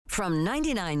From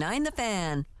 99.9 The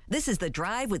Fan, this is The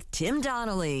Drive with Tim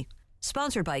Donnelly.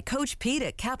 Sponsored by Coach Pete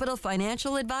at Capital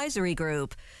Financial Advisory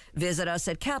Group. Visit us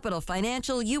at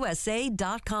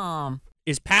capitalfinancialusa.com.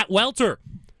 Is Pat Welter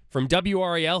from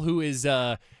WRAL, who is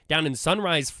down in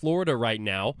Sunrise, Florida right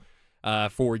now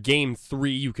for Game 3.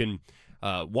 You can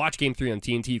watch Game 3 on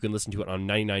TNT. You can listen to it on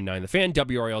 99.9 The Fan.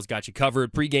 WRAL's got you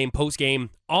covered. Pre-game,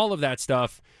 post-game, all of that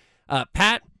stuff.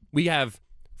 Pat, we have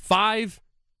 5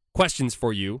 questions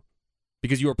for you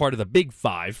because you are part of the Big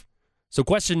 5. So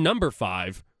question number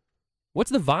 5,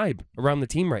 what's the vibe around the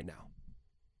team right now?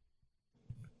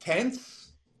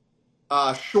 Tense,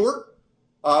 short.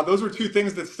 Those were 2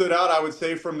 things that stood out, I would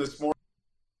say, from this morning.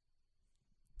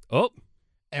 Oh.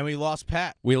 And we lost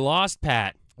Pat. We lost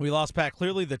Pat.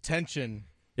 Clearly the tension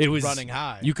was running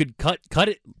high. You could cut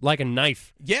it like a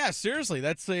knife. Yeah, seriously.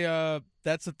 That's a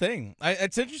thing.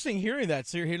 It's interesting hearing that.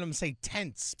 So you're hearing them say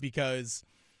tense because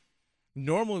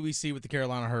normally we see with the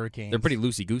Carolina Hurricanes. They're pretty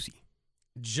loosey-goosey.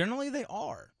 Generally they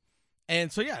are.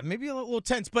 And so, yeah, maybe a little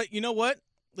tense. But you know what?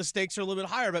 The stakes are a little bit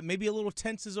higher, but maybe a little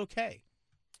tense is okay.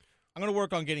 I'm going to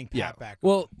work on getting Pat back.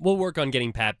 Well, we'll work on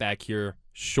getting Pat back here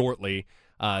shortly.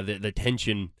 The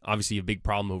tension, obviously a big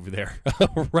problem over there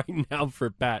right now for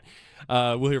Pat.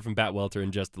 We'll hear from Pat Welter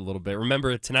in just a little bit.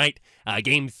 Remember, tonight,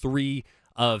 Game 3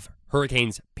 of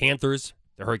Hurricanes Panthers.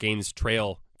 The Hurricanes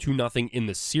trail 2-0 in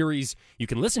the series. You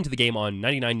can listen to the game on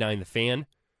 99.9 The Fan.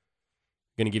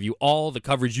 Going to give you all the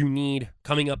coverage you need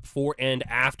coming up before and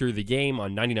after the game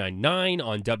on 99.9,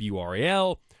 on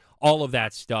WRAL, all of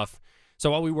that stuff.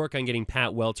 So while we work on getting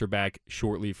Pat Welter back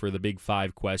shortly for the Big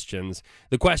 5 questions,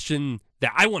 the question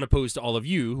that I want to pose to all of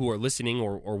you who are listening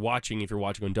or watching, if you're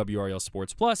watching on WRAL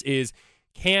Sports Plus, is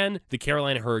can the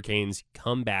Carolina Hurricanes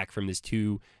come back from this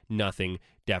 2-0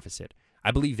 deficit? I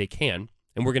believe they can,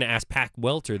 and we're going to ask Pat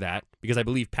Welter that because I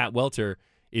believe Pat Welter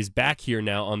is back here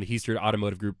now on the Heastert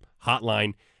Automotive Group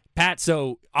hotline. Pat,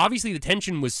 so obviously the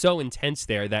tension was so intense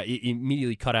there that it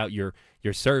immediately cut out your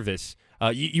service.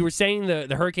 You were saying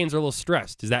the Hurricanes are a little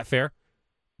stressed. Is that fair?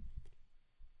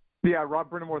 Yeah, Rob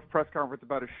Brennemore's press conference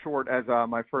about as short as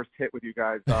my first hit with you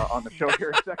guys on the show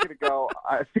here a second ago.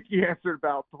 I think he answered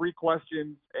about 3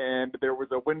 questions, and there was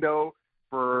a window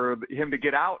for him to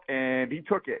get out, and he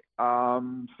took it.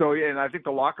 And I think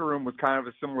the locker room was kind of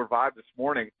a similar vibe this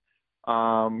morning.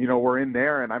 We're in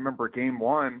there, and I remember Game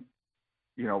 1,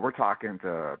 we're talking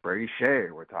to Brady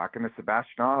Shea, we're talking to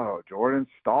Sebastian Aho, Jordan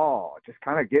Stahl, just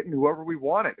kind of getting whoever we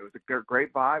wanted. It was a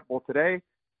great vibe. Well, today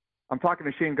I'm talking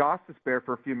to Shane Gostisbehere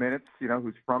for a few minutes,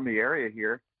 who's from the area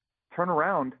here. Turn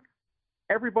around,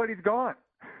 everybody's gone.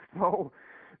 So,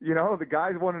 the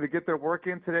guys wanted to get their work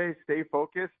in today, stay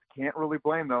focused. Can't really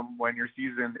blame them when your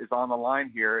season is on the line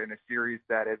here in a series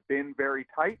that has been very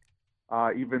tight.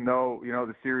 Even though,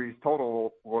 the series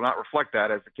total will not reflect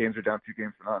that as the Canes are down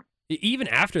 2-0. Even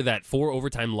after that 4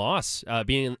 overtime loss,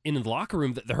 being in the locker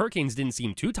room, the Hurricanes didn't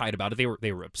seem too tight about it.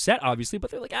 They were upset, obviously,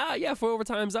 but they're like, 4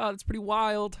 overtimes, that's pretty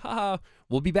wild.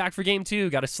 We'll be back for Game 2.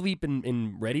 Got to sleep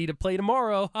and ready to play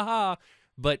tomorrow.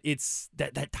 But it's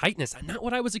that tightness. Not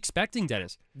what I was expecting,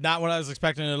 Dennis. Not what I was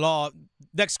expecting at all.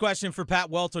 Next question for Pat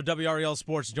Welter, WRAL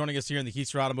Sports, joining us here in the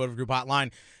Heastert Automotive Group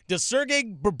hotline. Does Sergei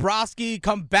Bobrovsky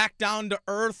come back down to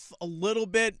earth a little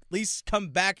bit, at least come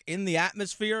back in the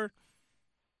atmosphere?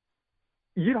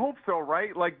 You'd hope so,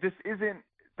 right? Like, this isn't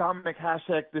Dominic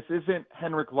Hasek. This isn't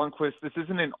Henrik Lundqvist. This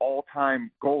isn't an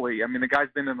all-time goalie. I mean, the guy's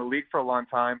been in the league for a long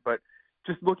time, but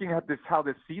just looking at how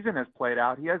this season has played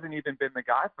out, he hasn't even been the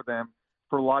guy for them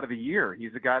for a lot of the year.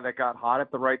 He's a guy that got hot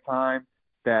at the right time,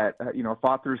 that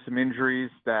fought through some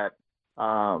injuries, that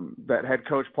head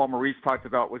coach Paul Maurice talked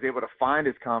about, was able to find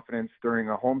his confidence during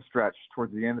a home stretch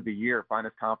towards the end of the year, find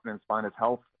his confidence, find his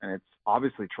health, and it's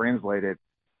obviously translated.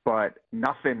 But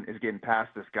nothing is getting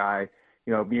past this guy.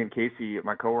 Me and Casey,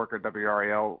 my coworker at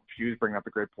WRAL, she was bringing up a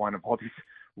great point of all these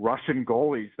Russian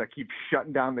goalies that keep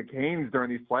shutting down the Canes during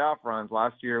these playoff runs.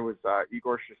 Last year was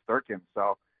Igor Shesterkin.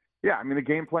 So, yeah, I mean, the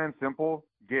game plan's simple.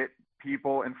 Get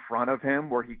people in front of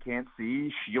him where he can't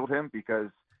see, shield him,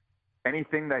 because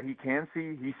anything that he can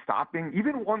see, he's stopping.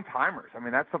 Even one-timers. I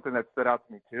mean, that's something that stood out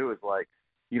to me, too, is like,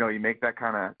 you make that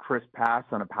kind of crisp pass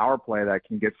on a power play that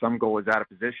can get some goalies out of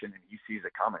position, and he sees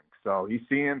it coming. So he's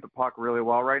seeing the puck really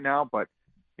well right now, but,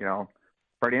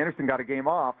 Freddie Anderson got a game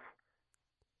off.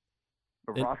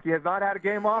 Bobrovsky has not had a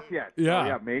game off yet. Yeah. So,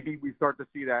 yeah, maybe we start to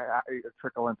see that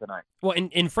trickle in tonight. Well,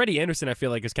 and Freddie Anderson, I feel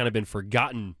like, has kind of been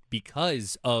forgotten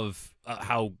because of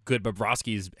how good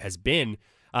Bobrovsky has been.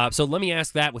 So let me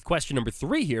ask that with question number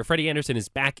 3 here. Freddie Anderson is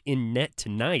back in net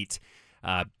tonight.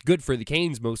 Good for the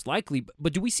Canes, most likely.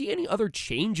 But do we see any other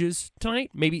changes tonight?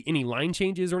 Maybe any line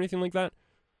changes or anything like that?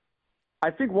 I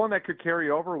think one that could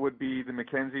carry over would be the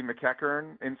Mackenzie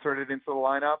McEachern inserted into the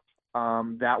lineup.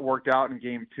 That worked out in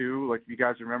game 2. Like, if you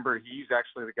guys remember, he's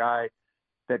actually the guy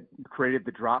that created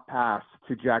the drop pass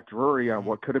to Jack Drury on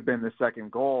what could have been the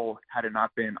second goal had it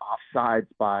not been offsides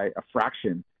by a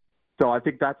fraction. So I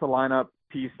think that's a lineup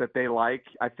piece that they like.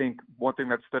 I think one thing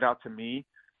that stood out to me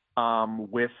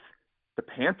with the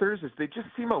Panthers is they just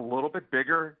seem a little bit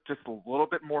bigger, just a little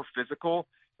bit more physical.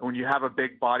 And when you have a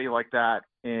big body like that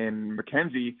in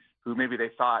McKenzie, who maybe they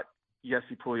thought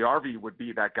Jesse Puljujarvi would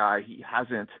be that guy, he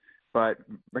hasn't. But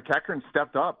McEachern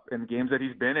stepped up in games that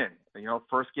he's been in. You know,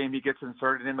 first game he gets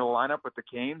inserted into the lineup with the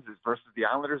Canes is versus the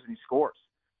Islanders, and he scores.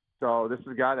 So this is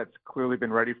a guy that's clearly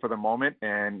been ready for the moment,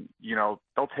 and, you know,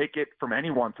 they'll take it from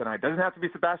anyone tonight. Doesn't have to be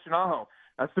Sebastian Aho.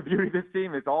 That's the beauty of this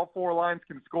team. Is all 4 lines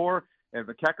can score, and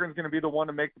McEachern's going to be the one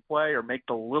to make the play or make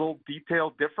the little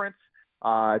detailed difference.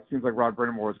 It seems like Rod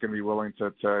Brind'Amour is going to be willing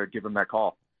to give him that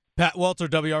call. Pat Welter,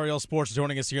 WRAL Sports,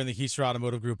 joining us here in the Heister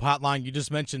Automotive Group hotline. You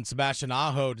just mentioned Sebastian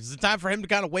Aho. Is it time for him to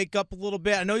kind of wake up a little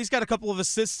bit? I know he's got a couple of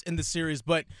assists in the series,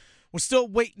 but we're still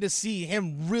waiting to see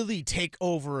him really take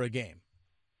over a game.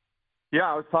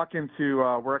 Yeah, I was talking to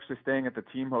we're actually staying at the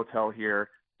team hotel here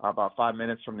about 5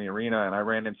 minutes from the arena, and I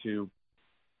ran into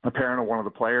a parent of one of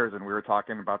the players, and we were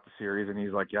talking about the series, and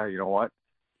he's like, yeah, you know what?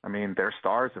 I mean, their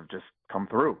stars have just come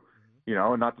through. You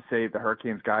know, not to say the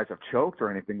Hurricanes guys have choked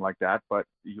or anything like that, but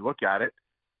you look at it,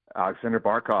 Alexander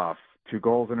Barkov, 2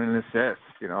 goals and an assist.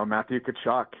 You know, Matthew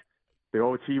Tkachuk, the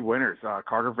OT winners.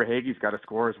 Carter Verhaeghe's got to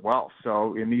score as well.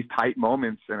 So in these tight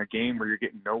moments in a game where you're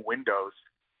getting no windows,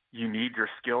 you need your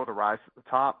skill to rise to the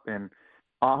top. And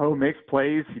Aho makes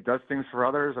plays. He does things for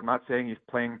others. I'm not saying he's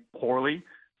playing poorly,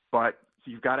 but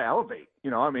you've got to elevate.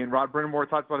 You know, I mean, Rod Brind'Amour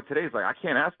talks about it today. He's like, I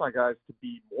can't ask my guys to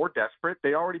be more desperate.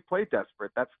 They already play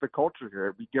desperate. That's the culture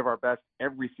here. We give our best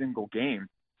every single game,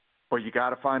 but you got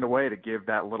to find a way to give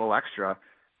that little extra.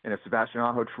 And if Sebastian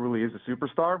Aho truly is a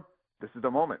superstar, this is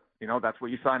the moment. You know, that's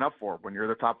what you sign up for. When you're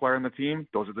the top player in the team,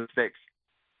 those are the stakes.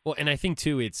 Well, and I think,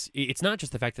 too, it's not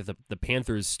just the fact that the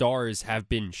Panthers' stars have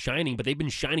been shining, but they've been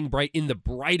shining bright in the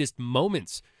brightest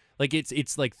moments. Like,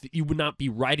 it's like you would not be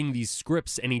writing these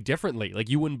scripts any differently. Like,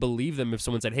 you wouldn't believe them if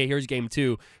someone said, hey, here's game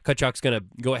 2. Tkachuk's going to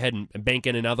go ahead and bank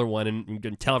in another one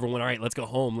and tell everyone, all right, let's go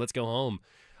home.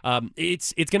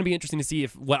 It's going to be interesting to see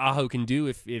what Aho can do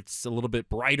if it's a little bit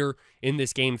brighter in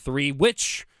this game 3,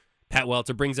 which, Pat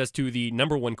Welter, brings us to the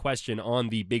number 1 question on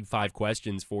the Big 5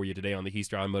 questions for you today on the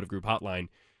Heister Automotive Group hotline.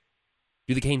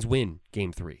 Do the Canes win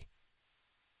game 3?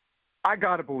 I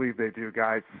got to believe they do,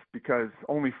 guys, because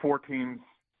only 4 teams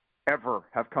ever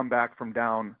have come back from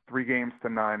down 3 games to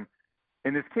none.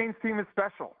 And this Canes team is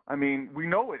special. I mean, we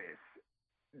know it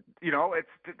is. You know,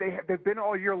 they've been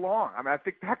all year long. I mean, I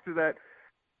think back to that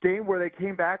game where they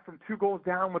came back from 2 goals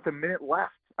down with a minute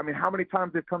left. I mean, how many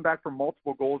times they've come back from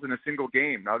multiple goals in a single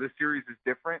game? Now, this series is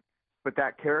different, but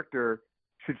that character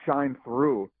should shine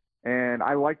through. And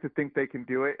I like to think they can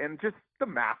do it. And just the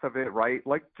math of it, right?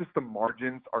 Like, just the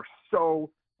margins are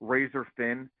so razor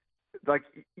thin. Like,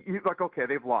 okay,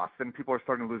 they've lost, and people are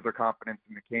starting to lose their confidence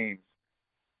in the Canes.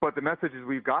 But the messages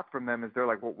we've got from them is they're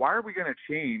like, well, why are we going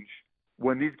to change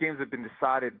when these games have been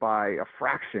decided by a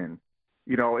fraction?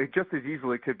 You know, it just as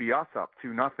easily could be us up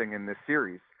 2-0 in this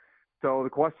series. So the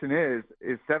question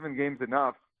is 7 games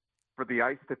enough for the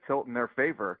ice to tilt in their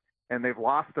favor? And they've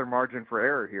lost their margin for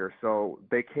error here. So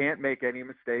they can't make any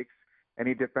mistakes,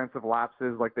 any defensive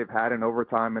lapses like they've had in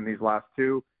overtime in these last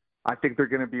 2. I think they're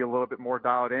going to be a little bit more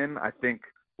dialed in. I think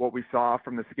what we saw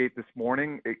from the skate this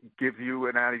morning, it gives you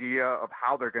an idea of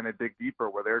how they're going to dig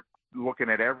deeper, where they're looking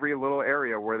at every little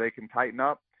area where they can tighten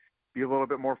up, be a little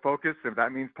bit more focused. If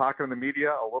that means talking to the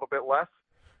media a little bit less,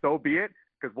 so be it,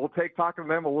 because we'll take talking to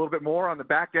them a little bit more on the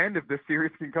back end if this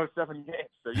series can go 7 games.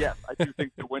 So, yes, I do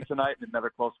think they'll win tonight and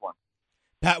another close one.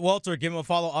 Pat Welter, give him a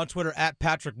follow on Twitter at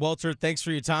Patrick Welter. Thanks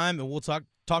for your time, and we'll talk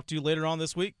to you later on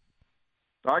this week.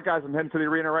 All right, guys, I'm heading to the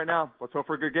arena right now. Let's hope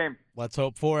for a good game. Let's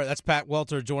hope for it. That's Pat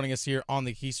Welter joining us here on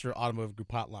the Heister Automotive Group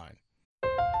hotline.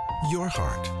 Your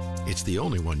heart. It's the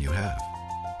only one you have.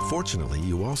 Fortunately,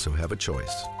 you also have a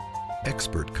choice.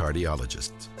 Expert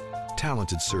cardiologists,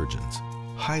 talented surgeons,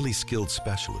 highly skilled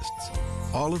specialists,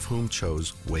 all of whom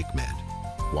chose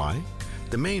WakeMed. Why?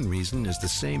 The main reason is the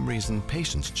same reason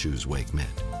patients choose WakeMed.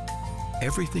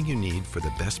 Everything you need for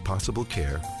the best possible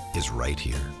care is right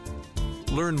here.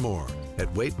 Learn more at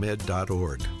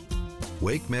wakemed.org.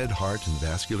 WakeMed Heart and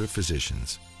Vascular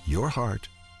Physicians. Your heart,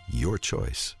 your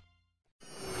choice.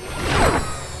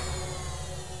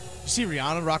 You see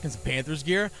Rihanna rocking some Panthers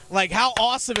gear? Like, how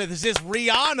awesome is this?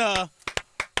 Rihanna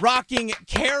rocking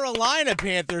Carolina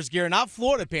Panthers gear, not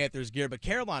Florida Panthers gear, but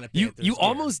Carolina Panthers gear. You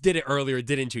almost did it earlier,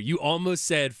 didn't you? You almost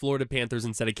said Florida Panthers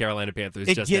instead of Carolina Panthers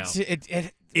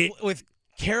With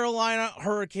Carolina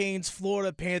Hurricanes,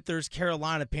 Florida Panthers,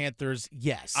 Carolina Panthers,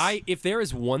 yes. If there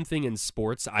is one thing in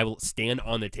sports I will stand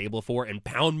on the table for and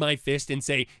pound my fist and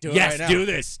say, do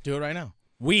this. Do it right now.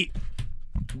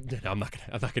 I'm not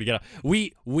gonna get up.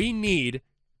 We need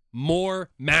more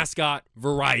mascot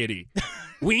variety.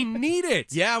 We need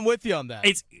it. Yeah, I'm with you on that.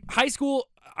 It's high school.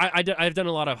 I've done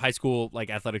a lot of high school like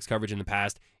athletics coverage in the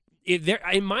past.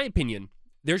 In my opinion,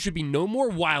 there should be no more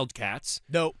Wildcats.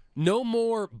 No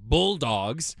more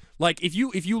Bulldogs. Like if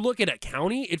you look at a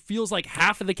county, it feels like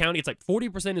half of the county. It's like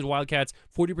 40% is Wildcats,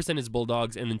 40% is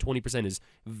Bulldogs, and then 20% is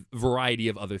variety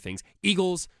of other things.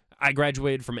 Eagles. I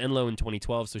graduated from Enloe in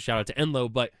 2012, so shout out to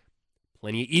Enloe, but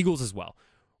plenty of Eagles as well.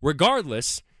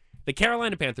 Regardless, the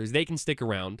Carolina Panthers, they can stick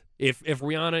around. If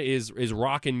Rihanna is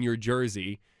rocking your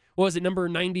jersey, what was it, number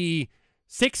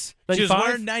 96? 95? She was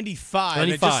wearing 95.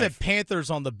 It just said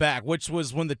Panthers on the back, which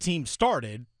was when the team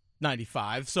started,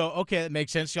 95. So, okay, that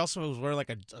makes sense. She also was wearing like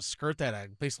a skirt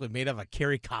that basically made of a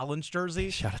Kerry Collins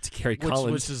jersey. Shout out to Kerry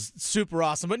Collins. Which is super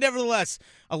awesome. But nevertheless,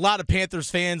 a lot of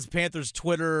Panthers fans, Panthers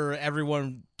Twitter,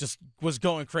 everyone just was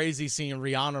going crazy seeing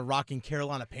Rihanna rocking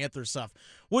Carolina Panthers stuff,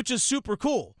 which is super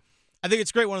cool. I think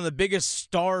it's great. One of the biggest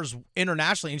stars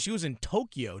internationally, and she was in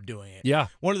Tokyo doing it. Yeah.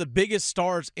 One of the biggest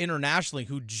stars internationally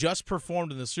who just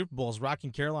performed in the Super Bowl is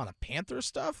rocking Carolina Panthers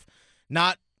stuff.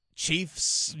 Not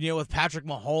Chiefs, with Patrick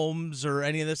Mahomes or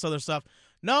any of this other stuff.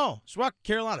 No, she's rocking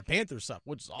Carolina Panthers stuff,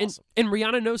 which is awesome. And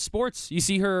Rihanna knows sports. You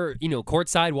see her,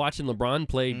 courtside watching LeBron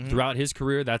play throughout his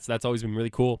career. That's always been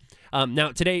really cool.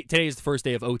 Now, today is the first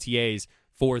day of OTAs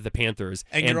for the Panthers.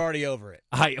 And you're already over it.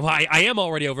 I am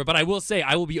already over it, but I will say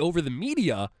I will be over the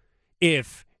media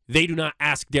if they do not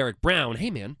ask Derek Brown, hey,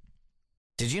 man.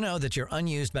 Did you know that your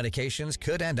unused medications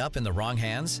could end up in the wrong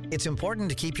hands? It's important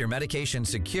to keep your medications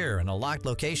secure in a locked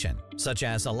location, such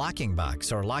as a locking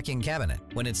box or locking cabinet.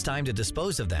 When it's time to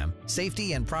dispose of them,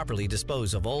 safely and properly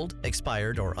dispose of old,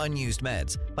 expired, or unused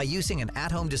meds by using an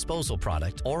at-home disposal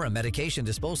product or a medication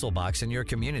disposal box in your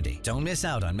community. Don't miss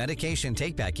out on medication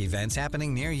take-back events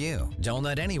happening near you. Don't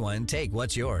let anyone take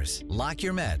what's yours. Lock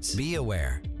your meds. Be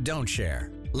aware. Don't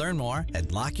share. Learn more at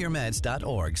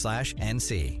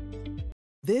lockyourmeds.org/NC.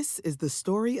 This is the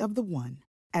story of the one.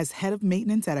 As head of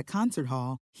maintenance at a concert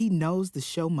hall, he knows the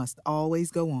show must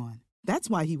always go on. That's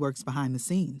why he works behind the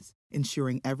scenes,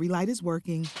 ensuring every light is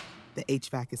working, the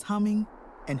HVAC is humming,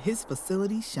 and his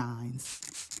facility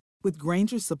shines. With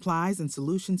Grainger's supplies and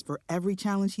solutions for every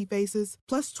challenge he faces,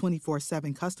 plus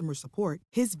 24/7 customer support,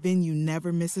 his venue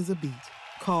never misses a beat.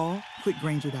 Call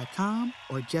quickgrainger.com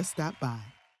or just stop by.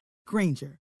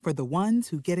 Grainger, for the ones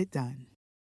who get it done.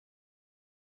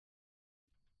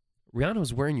 Rihanna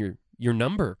was wearing your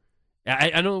number.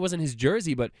 I know it wasn't his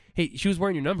jersey, but hey, she was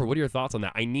wearing your number. What are your thoughts on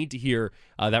that? I need to hear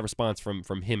that response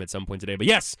from him at some point today. But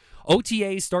yes,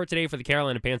 OTAs start today for the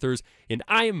Carolina Panthers, and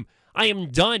I am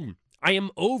done. I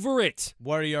am over it.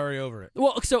 Why are you already over it?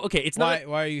 Well, so okay, it's not.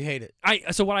 Why do you hate it?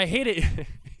 What I hate it.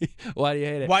 Why do you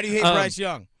hate it? Why do you hate Bryce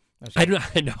Young? I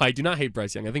do not hate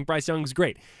Bryce Young. I think Bryce Young is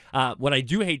great. What I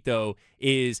do hate though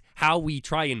is how we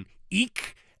try and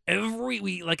eke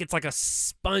it's like a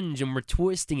sponge, and we're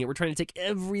twisting it. We're trying to take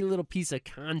every little piece of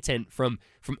content from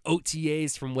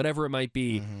OTAs, from whatever it might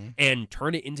be, and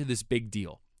turn it into this big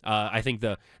deal. I think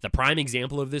the prime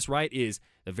example of this, right, is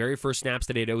the very first snaps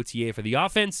today at OTA for the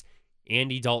offense.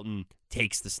 Andy Dalton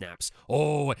takes the snaps.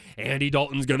 Oh, Andy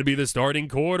Dalton's going to be the starting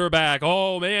quarterback.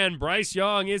 Oh, man, Bryce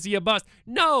Young, is he a bust?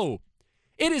 No.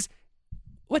 It is.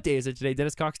 What day is it today,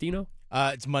 Dennis Cox? Do you know?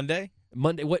 It's Monday.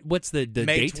 Monday. What's the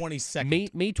May date?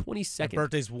 22nd. May 22nd. My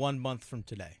birthday's 1 month from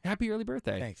today. Happy early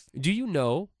birthday. Thanks. Do you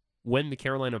know when the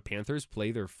Carolina Panthers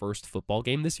play their first football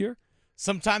game this year?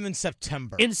 Sometime in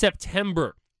September. In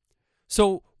September.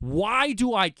 So why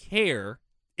do I care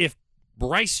if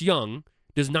Bryce Young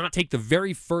does not take the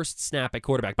very first snap at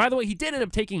quarterback? By the way, he did end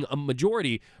up taking a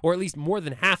majority, or at least more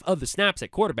than half of the snaps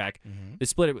at quarterback. They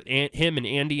split it with him and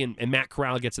Andy, and Matt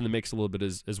Corral gets in the mix a little bit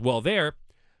as well there.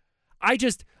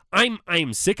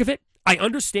 I'm sick of it. I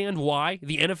understand why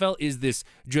the NFL is this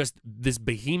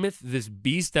behemoth, this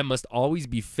beast that must always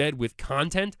be fed with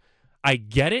content. I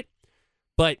get it.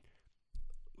 But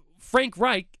Frank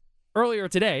Reich earlier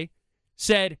today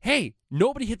said, hey,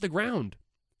 nobody hit the ground.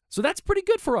 So that's pretty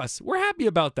good for us. We're happy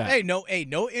about that. Hey, no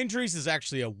injuries is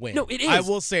actually a win. No, it is. I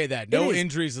will say that. No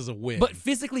injuries is a win. But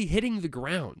physically hitting the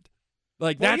ground.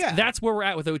 That's where we're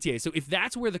at with OTA. So if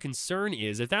that's where the concern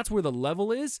is, if that's where the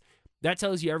level is, that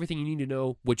tells you everything you need to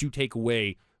know what you take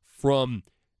away from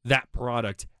that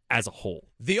product as a whole.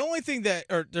 The only thing there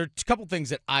are a couple things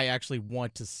that I actually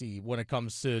want to see when it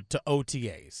comes to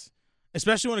OTAs,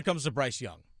 especially when it comes to Bryce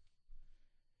Young.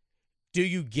 Do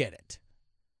you get it?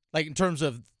 Like in terms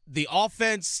of the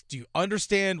offense, do you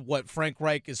understand what Frank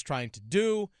Reich is trying to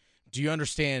do? Do you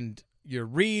understand your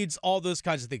reads, all those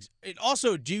kinds of things? And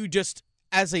also, do you just,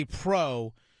 as a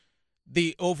pro,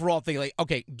 the overall thing, like,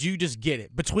 okay, do you just get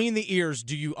it? Between the ears,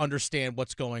 do you understand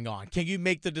what's going on? Can you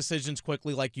make the decisions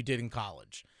quickly like you did in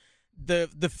college? The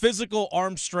physical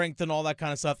arm strength and all that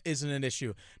kind of stuff isn't an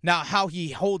issue. Now, how he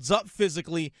holds up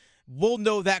physically, we'll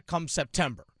know that come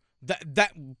September.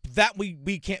 That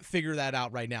we can't figure that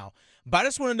out right now. But I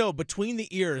just want to know, between the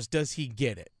ears, does he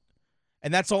get it?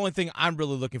 And that's the only thing I'm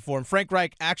really looking for. And Frank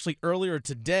Reich actually earlier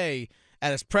today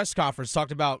at his press conference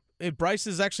talked about Bryce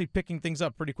is actually picking things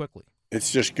up pretty quickly.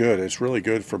 It's just good. It's really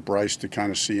good for Bryce to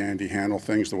kind of see Andy handle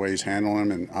things the way he's handling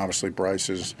them. And obviously Bryce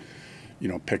has,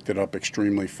 picked it up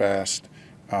extremely fast.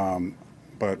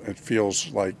 But it feels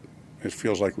like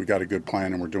we got a good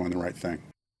plan and we're doing the right thing.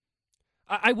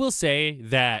 I will say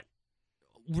that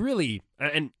really,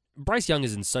 and Bryce Young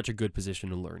is in such a good position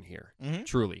to learn here,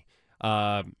 truly.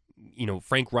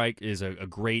 Frank Reich is a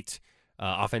great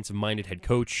offensive-minded head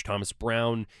coach. Thomas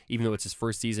Brown, even though it's his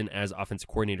first season as offensive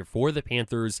coordinator for the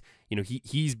Panthers,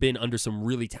 he's been under some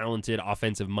really talented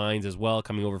offensive minds as well,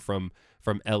 coming over from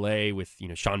L.A. with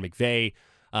Sean McVay.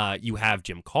 You have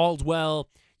Jim Caldwell.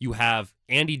 You have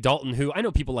Andy Dalton, who I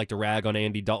know people like to rag on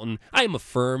Andy Dalton. I am a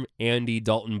firm Andy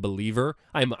Dalton believer.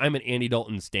 I'm an Andy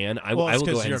Dalton stan. I will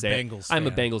go ahead and say I'm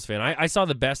a Bengals fan. I saw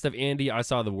the best of Andy. I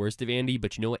saw the worst of Andy.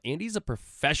 But you know what? Andy's a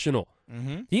professional.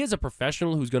 Mm-hmm. He is a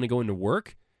professional who's going to go into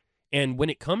work. And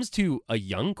when it comes to a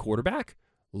young quarterback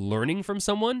learning from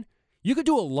someone, you could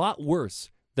do a lot worse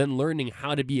than learning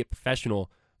how to be a professional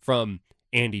from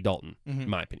Andy Dalton, in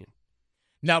my opinion.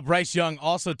 Now, Bryce Young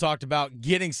also talked about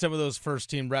getting some of those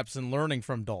first-team reps and learning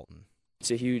from Dalton. It's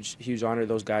a huge honor.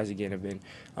 Those guys, again, have been,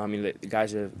 the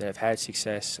guys that have had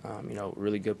success,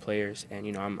 really good players.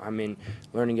 And, I'm in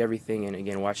learning everything and,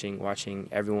 again, watching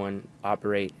everyone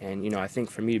operate. And, I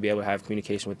think for me to be able to have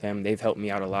communication with them, they've helped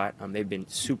me out a lot. They've been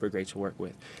super great to work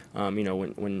with.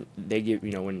 When they give,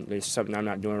 when there's something I'm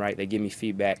not doing right, they give me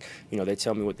feedback. They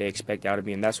tell me what they expect out of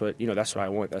me. And that's what I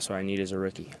want. That's what I need as a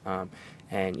rookie.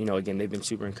 And, again, they've been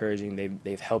super encouraging.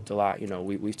 They've helped a lot.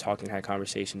 We've talked and had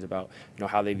conversations about,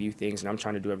 how they view things. And I'm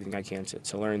trying to do everything I can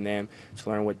to learn them, to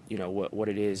learn what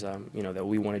it is, that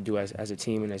we want to do as a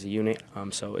team and as a unit.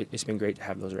 So it's been great to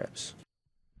have those reps.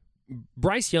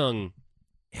 Bryce Young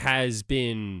has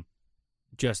been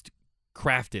just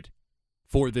crafted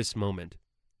for this moment,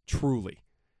 truly.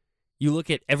 You look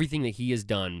at everything that he has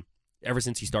done ever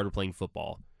since he started playing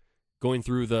football, going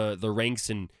through the ranks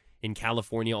in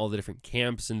California, all the different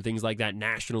camps and things like that,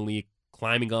 nationally,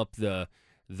 climbing up the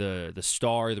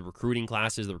recruiting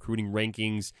classes, the recruiting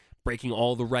rankings, breaking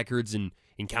all the records in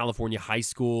California high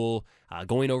school,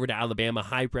 going over to Alabama,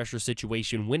 high-pressure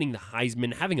situation, winning the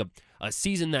Heisman, having a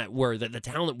season where the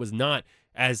talent was not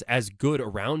as good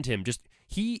around him. Just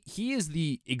he is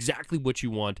exactly what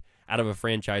you want out of a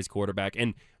franchise quarterback.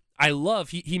 And I love,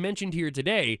 he mentioned here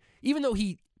today, even though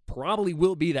he probably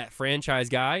will be that franchise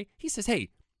guy, he says, hey,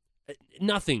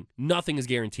 nothing is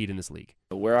guaranteed in this league.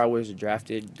 Where I was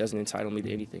drafted doesn't entitle me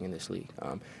to anything in this league.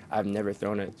 I've never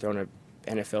thrown a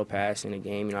NFL pass in a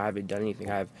game. I haven't done anything.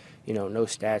 I have, no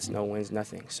stats, no wins,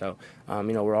 nothing. So,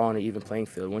 we're all on an even playing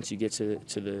field. Once you get to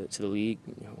the league,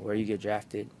 where you get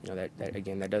drafted,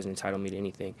 that doesn't entitle me to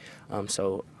anything.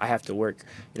 So I have to work.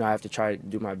 I have to try to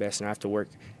do my best, and I have to work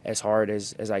as hard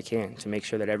as I can to make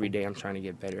sure that every day I'm trying to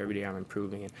get better. Every day I'm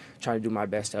improving and trying to do my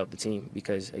best to help the team.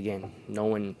 Because again,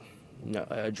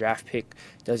 a draft pick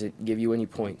doesn't give you any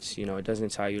points. It doesn't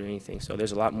entitle you to anything. So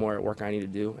there's a lot more work I need to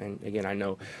do. And again, I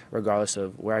know regardless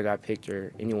of where I got picked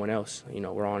or anyone else,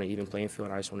 we're on an even playing field.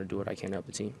 And I just want to do what I can to help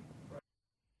the team.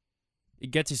 It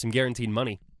gets you some guaranteed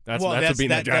money. That's what being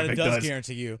that draft pick does.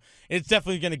 Guarantee you. It's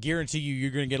definitely going to guarantee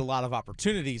you're going to get a lot of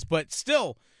opportunities. But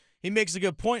still, he makes a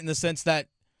good point in the sense that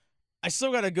I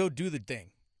still got to go do the thing.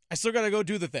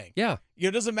 Yeah.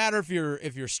 It doesn't matter if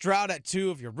you're Stroud at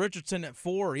 2, if you're Richardson at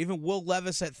 4, or even Will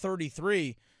Levis at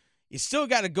 33. You still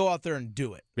got to go out there and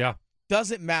do it. Yeah.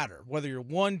 Doesn't matter whether you're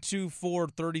 1, 2, 4,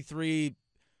 33.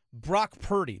 Brock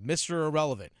Purdy, Mr.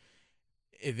 Irrelevant.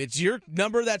 If it's your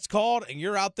number that's called and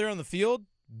you're out there on the field,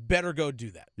 better go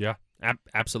do that. Yeah,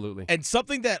 absolutely. And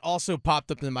something that also popped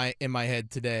up in my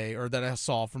head today, or that I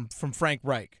saw from Frank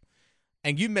Reich,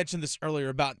 and you mentioned this earlier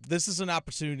about this is an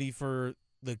opportunity for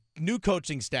the new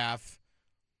coaching staff,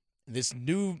 this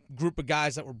new group of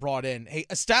guys that were brought in. Hey,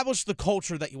 establish the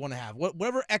culture that you want to have,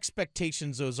 whatever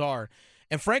expectations those are.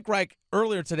 And Frank Reich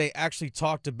earlier today actually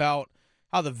talked about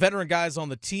how the veteran guys on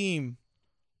the team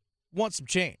want some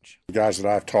change. The guys that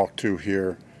I've talked to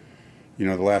here,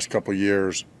 the last couple of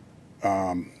years,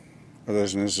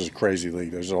 this is a crazy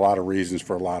league. There's a lot of reasons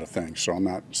for a lot of things, so I'm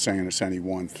not saying it's any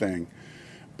one thing.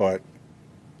 But,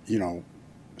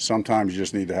 sometimes you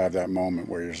just need to have that moment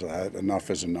where you're just like,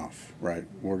 enough is enough, right?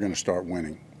 We're going to start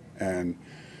winning. And,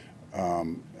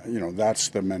 that's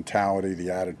the mentality,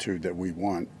 the attitude that we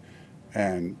want.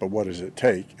 But what does it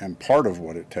take? And part of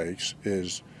what it takes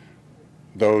is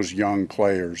those young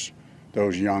players,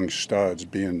 those young studs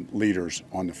being leaders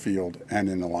on the field and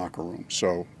in the locker room.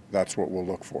 So that's what we'll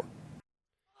look for.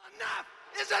 Enough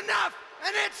is enough,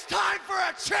 and it's time for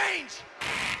a change.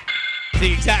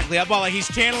 See, exactly. How about he's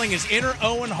channeling his inner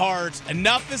Owen Hart.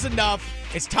 Enough is enough.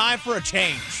 It's time for a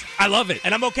change. I love it.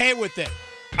 And I'm okay with it.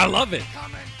 I love it.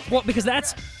 Well, because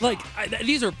that's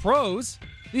these are pros.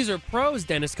 These are pros,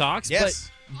 Dennis Cox.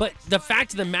 Yes. But the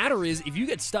fact of the matter is, if you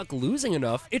get stuck losing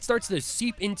enough, it starts to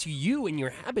seep into you and your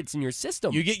habits and your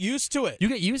system. You get used to it. You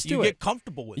get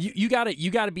comfortable with it. You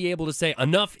gotta be able to say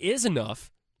enough is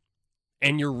enough,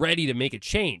 and you're ready to make a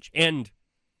change. And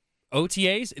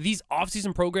OTAs, these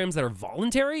off-season programs that are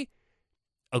voluntary,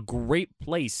 a great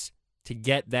place to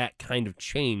get that kind of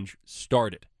change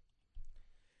started.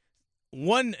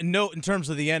 One note in terms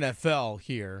of the NFL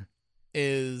here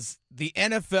is the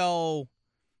NFL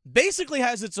basically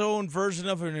has its own version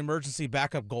of an emergency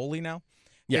backup goalie now.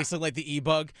 Yeah. Basically like the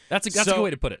e-bug. That's a good way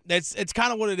to put it. It's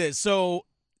kind of what it is. So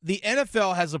the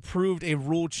NFL has approved a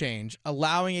rule change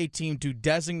allowing a team to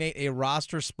designate a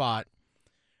roster spot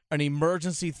an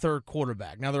emergency third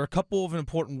quarterback. Now, there are a couple of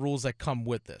important rules that come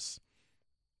with this.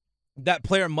 That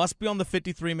player must be on the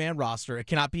 53-man roster. It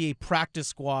cannot be a practice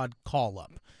squad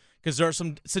call-up, because there are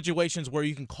some situations where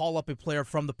you can call up a player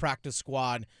from the practice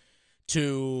squad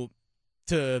to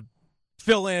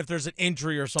fill in if there's an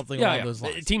injury or something along those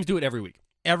lines. Teams do it every week.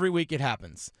 Every week it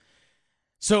happens.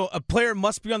 So a player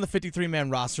must be on the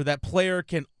 53-man roster. That player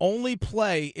can only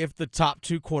play if the top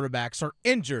two quarterbacks are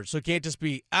injured. So it can't just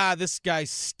be, this guy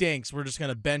stinks, we're just going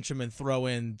to bench him and throw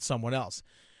in someone else.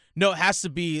 No, it has to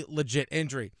be legit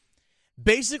injury.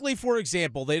 Basically, for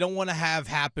example, they don't want to have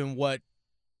happen what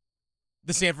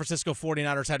the San Francisco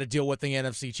 49ers had to deal with in the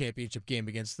NFC Championship game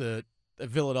against the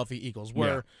Philadelphia Eagles,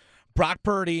 where Brock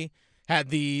Purdy had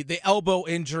the elbow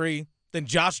injury, then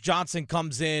Josh Johnson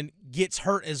comes in, gets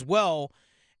hurt as well,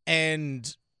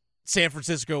 and San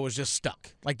Francisco was just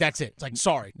stuck. Like, that's it. It's like,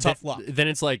 sorry, tough luck. Then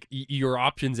it's like your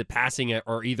options at passing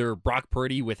are either Brock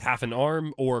Purdy with half an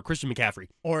arm or Christian McCaffrey.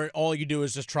 Or all you do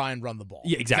is just try and run the ball.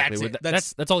 Yeah, exactly.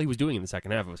 That's all he was doing in the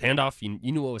second half. It was handoff.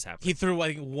 You knew what was happening. He threw,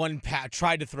 I think, one pass,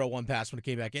 tried to throw one pass when it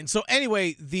came back in. So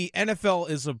anyway, the NFL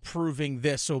is approving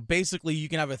this. So basically, you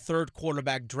can have a third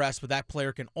quarterback dress, but that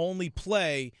player can only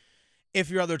play if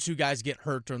your other two guys get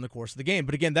hurt during the course of the game.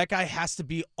 But again, that guy has to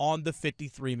be on the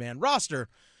 53-man roster,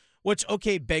 which,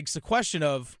 begs the question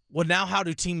of, well, now how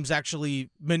do teams actually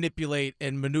manipulate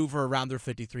and maneuver around their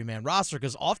 53-man roster?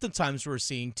 Because oftentimes we're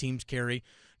seeing teams carry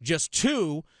just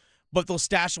two, but they'll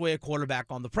stash away a quarterback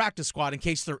on the practice squad in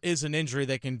case there is an injury.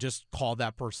 They can just call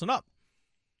that person up.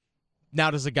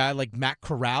 Now, does a guy like Matt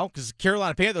Corral, because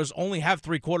Carolina Panthers only have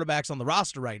three quarterbacks on the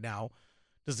roster right now,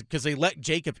 because they let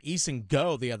Jacob Eason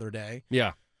go the other day.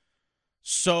 Yeah.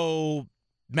 So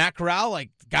Matt Corral, a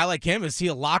guy like him, is he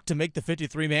a lock to make the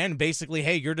 53-man? And basically,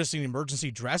 hey, you're just an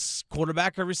emergency dress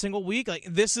quarterback every single week?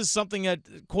 This is something that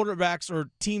quarterbacks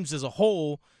or teams as a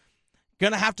whole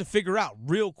going to have to figure out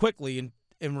real quickly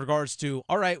in regards to,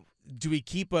 all right, do we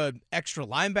keep an extra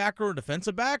linebacker or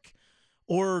defensive back,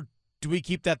 or do we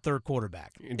keep that third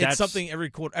quarterback? It's something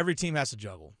every team has to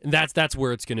juggle. And that's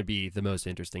where it's going to be the most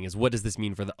interesting, is what does this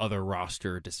mean for the other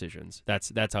roster decisions?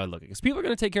 That's how I look at it. Because people are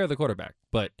going to take care of the quarterback,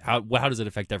 but how does it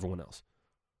affect everyone else?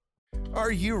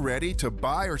 Are you ready to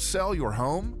buy or sell your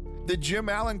home? The Jim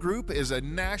Allen Group is a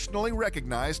nationally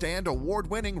recognized and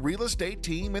award-winning real estate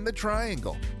team in the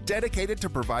Triangle, dedicated to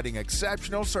providing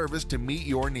exceptional service to meet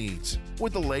your needs.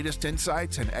 With the latest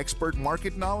insights and expert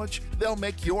market knowledge, they'll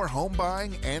make your home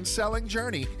buying and selling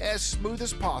journey as smooth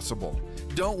as possible.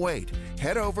 Don't wait.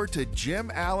 Head over to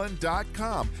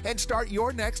jimallen.com and start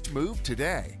your next move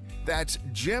today. That's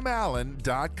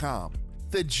jimallen.com.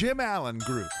 The Jim Allen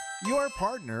Group, your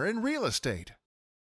partner in real estate.